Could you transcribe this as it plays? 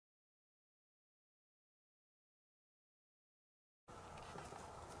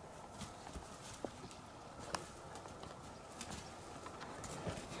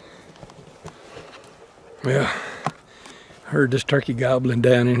Well, I heard this turkey gobbling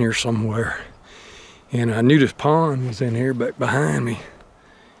down in here somewhere. And I knew this pond was in here back behind me.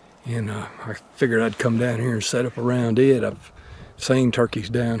 And I figured I'd come down here and set up around it. I've seen turkeys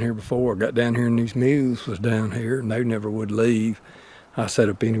down here before. I got down here and these mules was down here and they never would leave. I set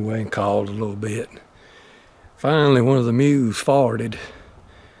up anyway and called a little bit. Finally, one of the mules farted.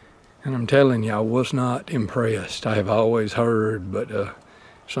 And I'm telling you, I was not impressed. I have always heard, but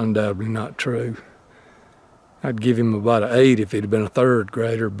it's undoubtedly not true. I'd give him about an 8 if he'd have been a third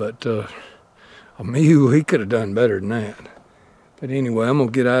grader, but a mule, he could have done better than that. But anyway, I'm gonna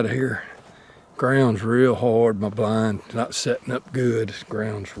get out of here. Ground's real hard. My blind's not setting up good. This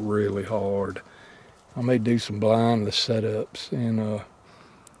ground's really hard. I may do some blindless setups and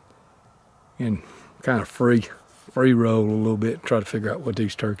kind of free roll a little bit and try to figure out what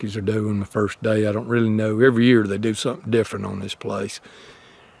these turkeys are doing the first day. I don't really know. Every year they do something different on this place.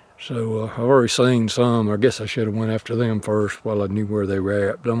 So I've already seen some. I guess I should have went after them first while I knew where they were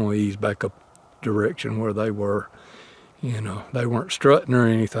at, but I'm gonna ease back up direction where they were. You know, they weren't strutting or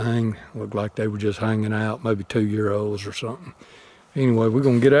anything. Looked like they were just hanging out, maybe 2-year-olds or something. Anyway, we're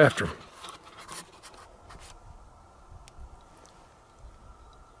gonna get after them.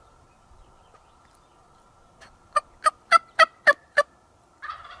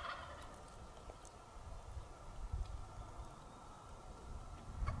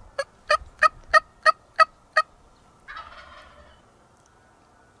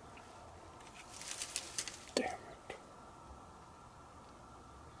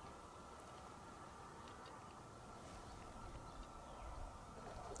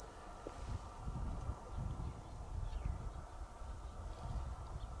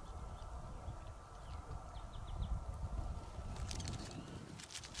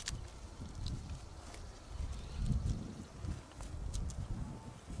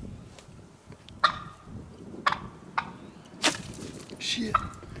 Shit.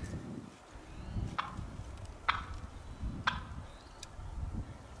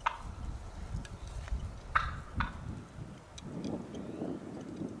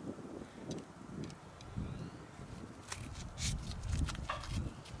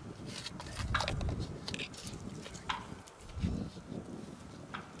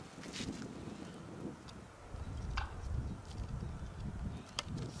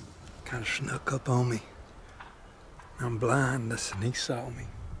 Kind of snuck up on me. I'm blindless and he saw me.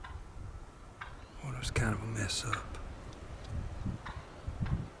 Well, it was kind of a mess up.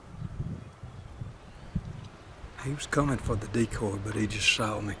 He was coming for the decoy, but he just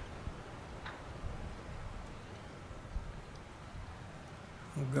saw me.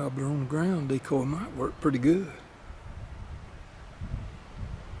 Old gobbler on the ground decoy might work pretty good.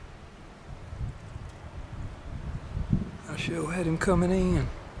 I sure had him coming in.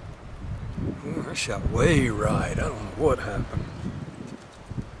 Ooh, I shot way right. I don't know what happened.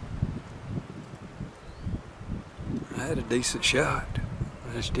 I had a decent shot.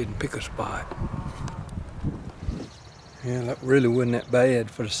 I just didn't pick a spot. Yeah, that really wasn't that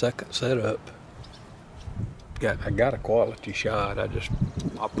bad for the second setup. I got a quality shot. I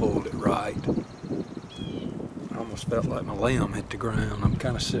pulled it right. I almost felt like my limb hit the ground. I'm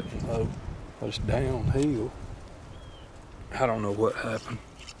kind of sitting low, but it's downhill. I don't know what happened.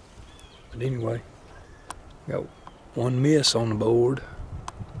 But anyway, got one miss on the board.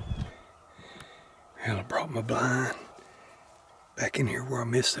 Hell, I brought my blind back in here where I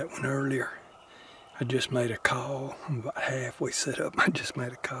missed that one earlier. I just made a call. I'm about halfway set up. I just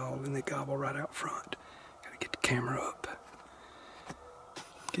made a call and they gobble right out front. Gotta get the camera up.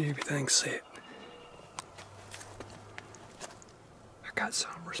 Get everything set. I got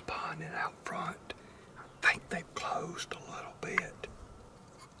some responding out front. I think they've closed a little bit.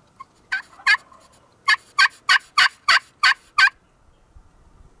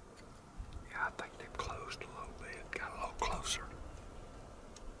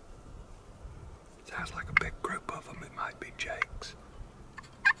 Sounds like a big group of them. It might be Jake's.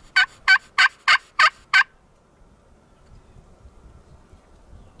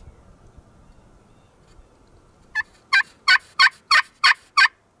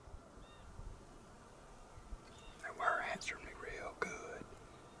 They were answering me real good.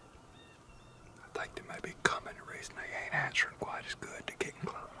 I think they may be coming. The reason they ain't answering quite as good to getting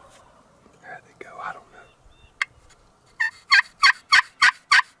close. There they go. I don't know.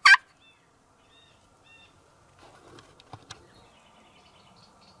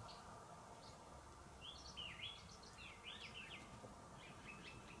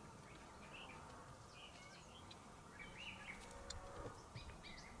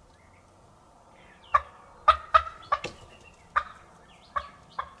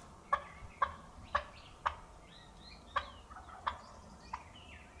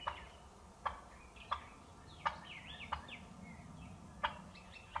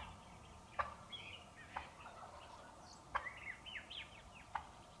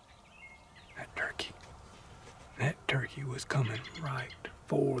 turkey was coming right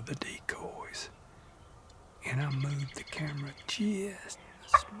for the decoys. And I moved the camera just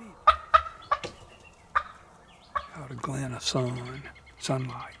a smidge. Caught a glint of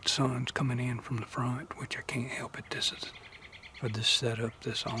sunlight. Sun's coming in from the front, which I can't help it. This is, for this setup,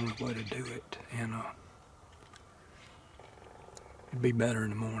 this is the only way to do it. And it'd be better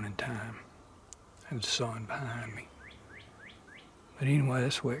in the morning time. Have the sun behind me. But anyway,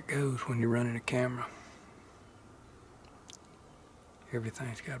 that's the way it goes when you're running a camera.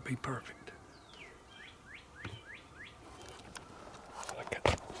 Everything's got to be perfect.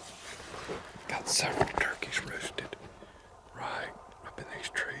 Got several turkeys roasted right up in these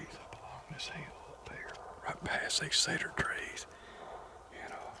trees up along this hill up there, right past these cedar trees. You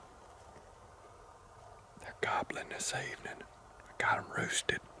know, they're gobbling this evening. I got them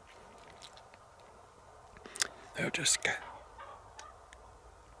roasted. They'll just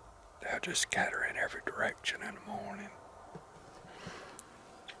scatter in every direction in the morning.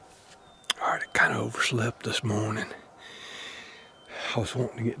 Alright, I kind of overslept this morning. I was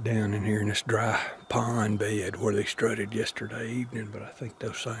wanting to get down in here in this dry pond bed where they strutted yesterday evening, but I think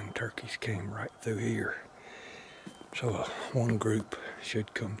those same turkeys came right through here. So one group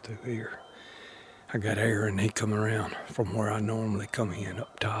should come through here. I got Aaron, he come around from where I normally come in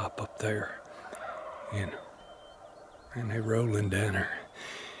up top up there. And they rolling down there.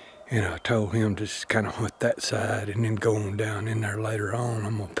 And I told him to just kind of hunt that side and then go on down in there later on.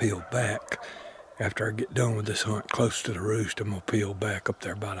 I'm gonna peel back. After I get done with this hunt close to the roost, I'm gonna peel back up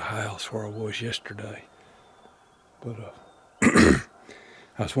there by the house where I was yesterday. But I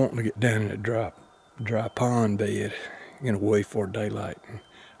was wanting to get down in that dry pond bed, away for daylight. And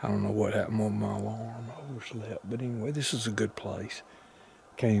I don't know what happened with my alarm. I overslept. But anyway, this is a good place.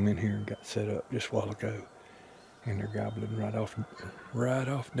 Came in here and got set up just a while ago. And they're gobbling right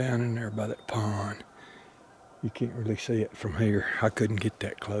off down in there by that pond. You can't really see it from here. I couldn't get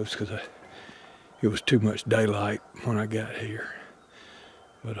that close because it was too much daylight when I got here.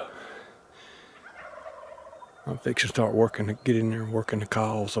 But I'm fixing to start get in there and working the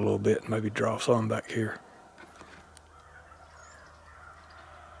calls a little bit and maybe draw some back here.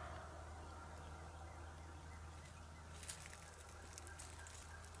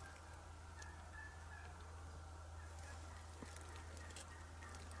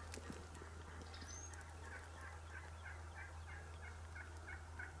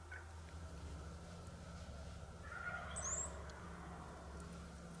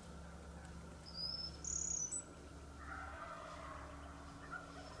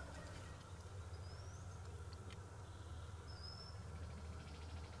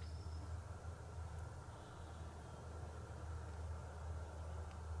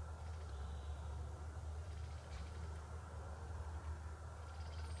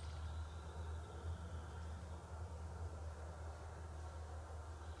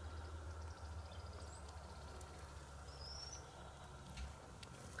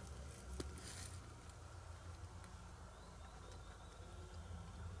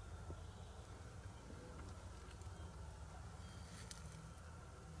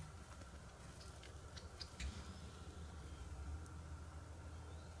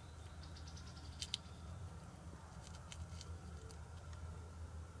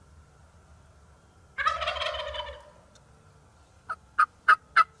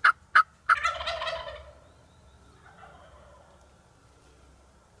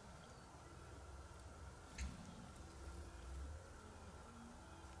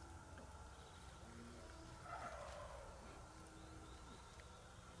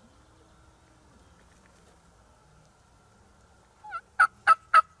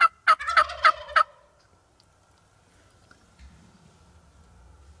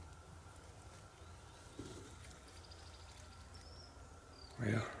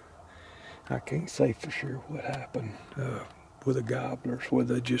 Well, I can't say for sure what happened with the gobblers,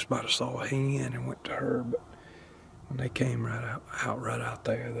 whether they just might have saw a hen and went to her, but when they came right out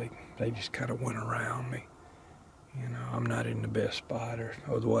there, they just kind of went around me. You know, I'm not in the best spot, or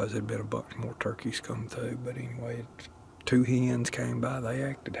otherwise there'd been a bunch more turkeys come through. But anyway, 2 hens came by. They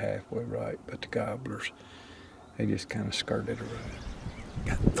acted halfway right, but the gobblers, they just kind of skirted around.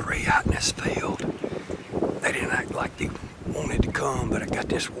 Got 3 out in this field. They didn't act like they wanted to come, but I got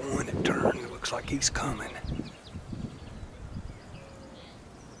this one that turned. It looks like he's coming.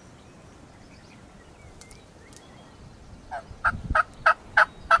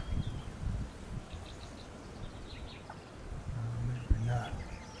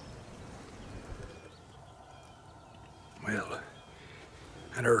 Well,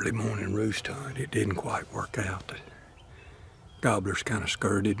 that early morning roost hunt, it didn't quite work out. The gobblers kind of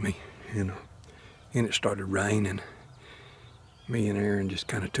skirted me, and it started raining. me and Aaron just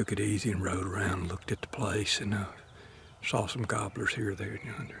kind of took it easy and rode around and looked at the place, and saw some gobblers here, there,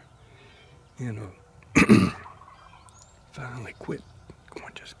 and yonder. Finally quit.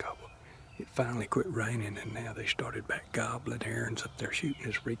 One just gobbled. It finally quit raining, and now they started back gobbling. Aaron's up there shooting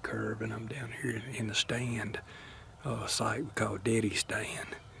his recurve, and I'm down here in the stand, a site we call Daddy Stand.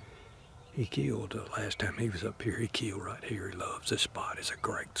 He killed, last time he was up here, he killed right here. He loves this spot. It's a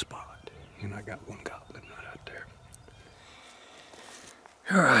great spot. And I got one gobbling right out there.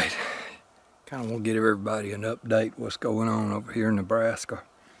 All right, kind of want to give everybody an update what's going on over here in Nebraska.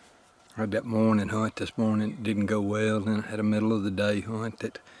 I had that morning hunt this morning. It didn't go well. Then I had a middle of the day hunt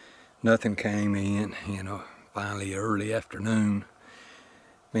that nothing came in. Finally early afternoon,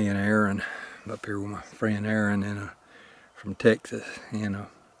 me and Aaron, up here with my friend Aaron from Texas,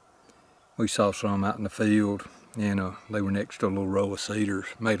 we saw some out in the field. They were next to a little row of cedars,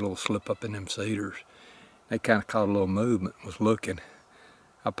 made a little slip up in them cedars. They kind of caught a little movement, was looking.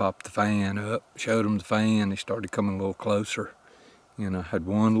 I popped the fan up, showed them the fan. They started coming a little closer. I had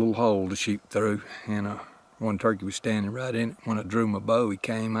one little hole to shoot through. One turkey was standing right in it. When I drew my bow, he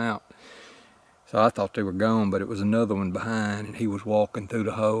came out. So I thought they were gone, but it was another one behind, and he was walking through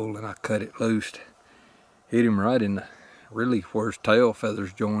the hole, and I cut it loose. Hit him right in the, really where his tail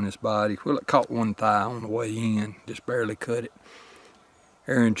feathers join his body. Well, it caught one thigh on the way in, just barely cut it.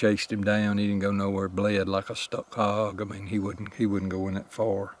 Aaron chased him down. He didn't go nowhere, bled like a stuck hog. I mean, he wouldn't go in that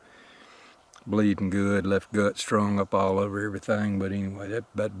far. Bleeding good, left gut strung up all over everything. But anyway,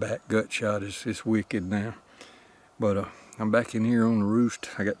 that back gut shot is wicked now. But I'm back in here on the roost.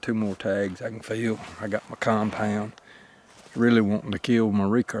 I got 2 more tags I can feel. I got my compound. Really wanting to kill my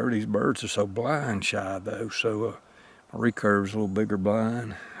recurve. These birds are so blind shy though. So my recurve's a little bigger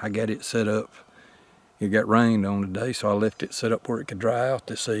blind. I got it set up. It got rained on today, so I left it set up where it could dry out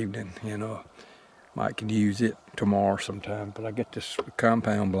this evening. Might could use it tomorrow sometime. But I got this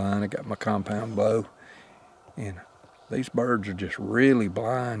compound blind. I got my compound bow. And these birds are just really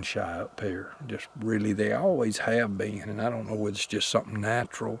blind shy up here. Just really, they always have been. And I don't know whether it's just something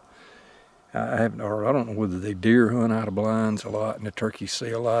natural. I don't know whether they deer hunt out of blinds a lot and the turkeys see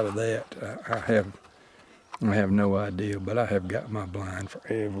a lot of that. I have no idea, but I have got my blind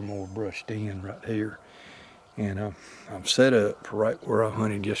forevermore brushed in right here. And I'm set up right where I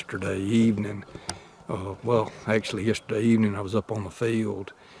hunted yesterday evening. Well, actually yesterday evening I was up on the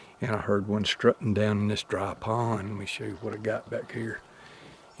field and I heard one strutting down in this dry pond. Let me show you what I got back here.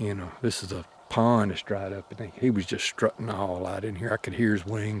 This is a pond that's dried up. I think he was just strutting all out in here. I could hear his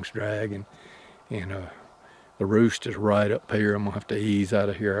wings dragging. And the roost is right up here. I'm gonna have to ease out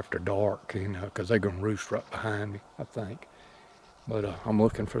of here after dark, because they're gonna roost right behind me, I think. But I'm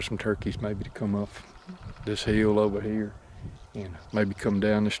looking for some turkeys maybe to come up this hill over here and maybe come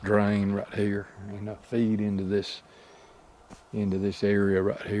down this drain right here and feed into this area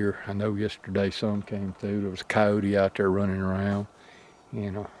right here. I know yesterday some came through. There was a coyote out there running around.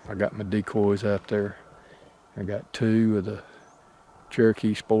 I got my decoys out there. I got 2 of the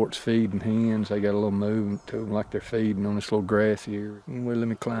Cherokee Sports feeding hens. They got a little movement to them like they're feeding on this little grassy area. Anyway, let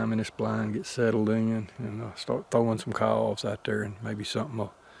me climb in this blind, get settled in, and start throwing some calls out there, and maybe something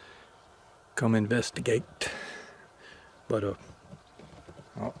will come investigate. But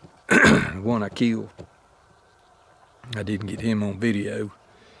the one I killed, I didn't get him on video.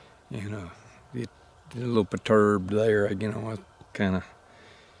 It a little perturbed there. I kind of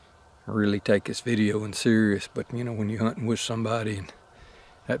really take this videoing serious, but when you're hunting with somebody and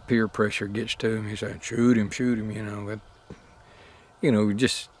that peer pressure gets to him, he's saying, shoot him, but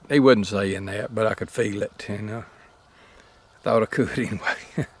just, he wasn't saying that, but I could feel it, I thought I could anyway.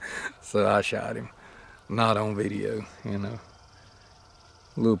 So I shot him, not on video, a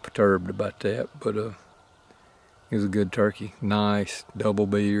little perturbed about that, but he was a good turkey, nice, double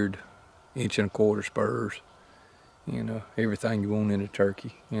beard, 1.25 inch spurs. Everything you want in a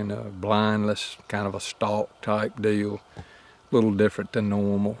turkey, blindless, kind of a stalk type deal, a little different than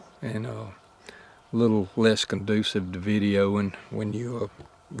normal, and a little less conducive to videoing when you're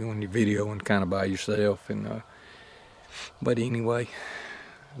videoing kind of by yourself. But anyway,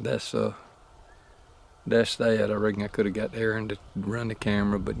 that's that. I reckon I could have got Aaron to run the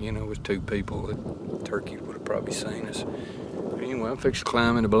camera, but with 2 people, the turkey would have probably seen us. But anyway, I'm fixing to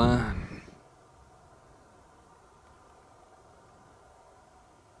climb in the blind.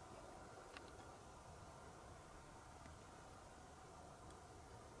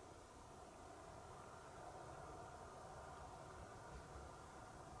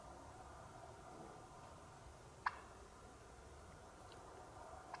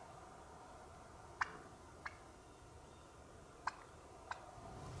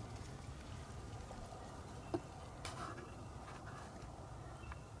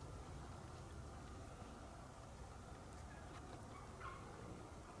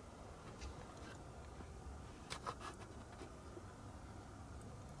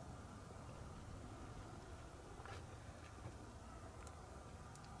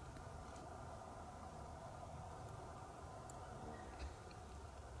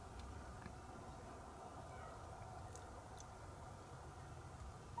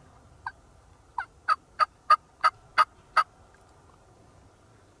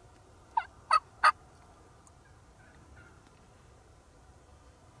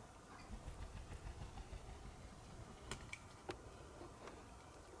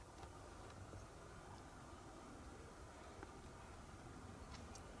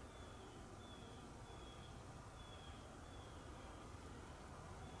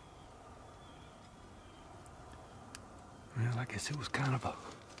 I guess it was kind of a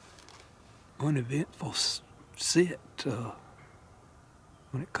uneventful sit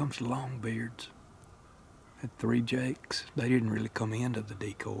when it comes to longbeards. Had 3 jakes. They didn't really come into the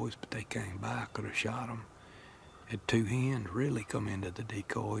decoys, but they came by. I could have shot them. Had 2 hens really come into the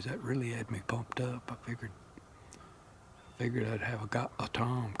decoys. That really had me pumped up. I figured I'd have a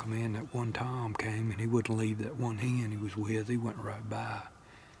tom come in. That one tom came and he wouldn't leave that one hen he was with. He went right by.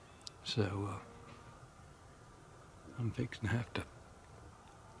 So I'm fixing to have to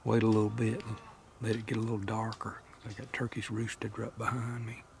wait a little bit and let it get a little darker. I got turkeys roosted right behind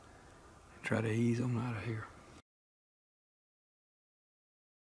me. Try to ease them out of here.